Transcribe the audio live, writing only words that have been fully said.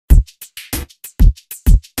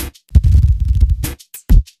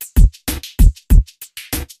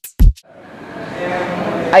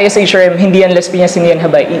ISHRM, hindi yan lesbian, hindi yan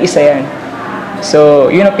habay, iisa yan. So,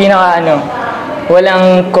 yun ang pinaka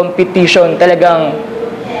walang competition, talagang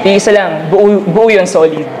iisa lang, buo yun,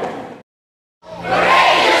 solid.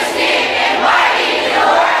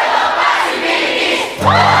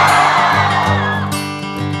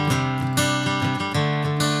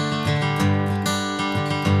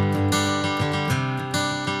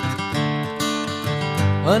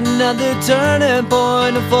 Another turning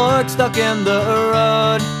point, a fork stuck in the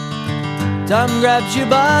road. Time grabs you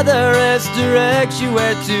by the wrist, directs you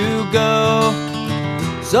where to go.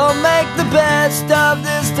 So make the best of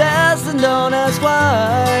this test and don't ask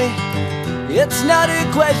why. It's not a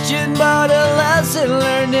question but a lesson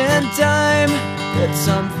learned in time. It's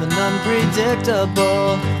something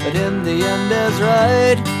unpredictable, but in the end is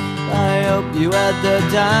right. I hope you had the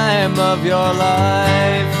time of your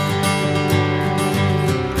life.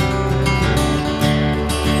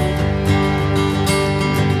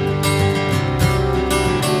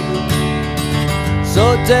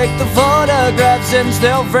 So take the photographs and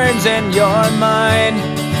still frames in your mind,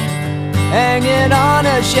 hanging on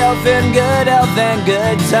a shelf in good health and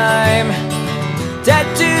good time.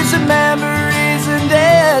 Tattoos and memories and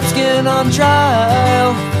dead skin on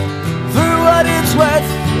trial. For what it's worth,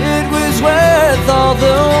 it was worth all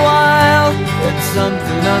the while. It's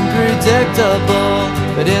something unpredictable,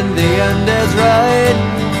 but in the end is right.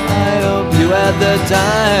 I hope you had the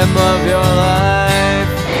time of your life.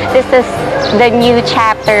 This is the new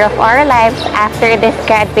chapter of our lives after this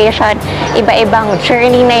graduation. Iba-ibang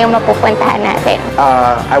journey na yung mapupuntahan natin.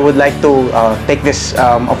 I would like to take this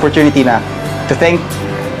opportunity na to thank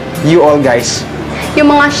you all guys.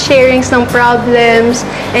 Yung mga sharings ng problems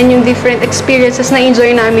and yung different experiences na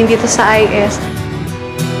enjoy namin dito sa IS.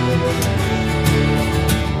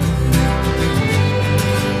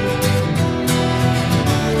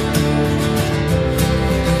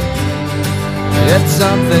 It's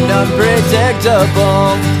something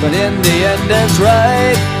unpredictable, but in the end it's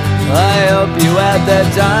right. I hope you had the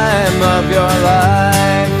time of your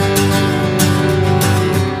life.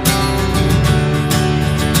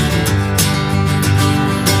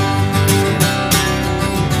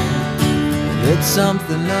 It's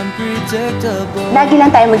something unpredictable. Lagi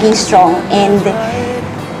lang tayo maging strong and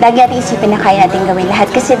lagi natin isipin na kaya natin gawin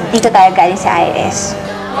lahat kasi dito tayo galing sa IS.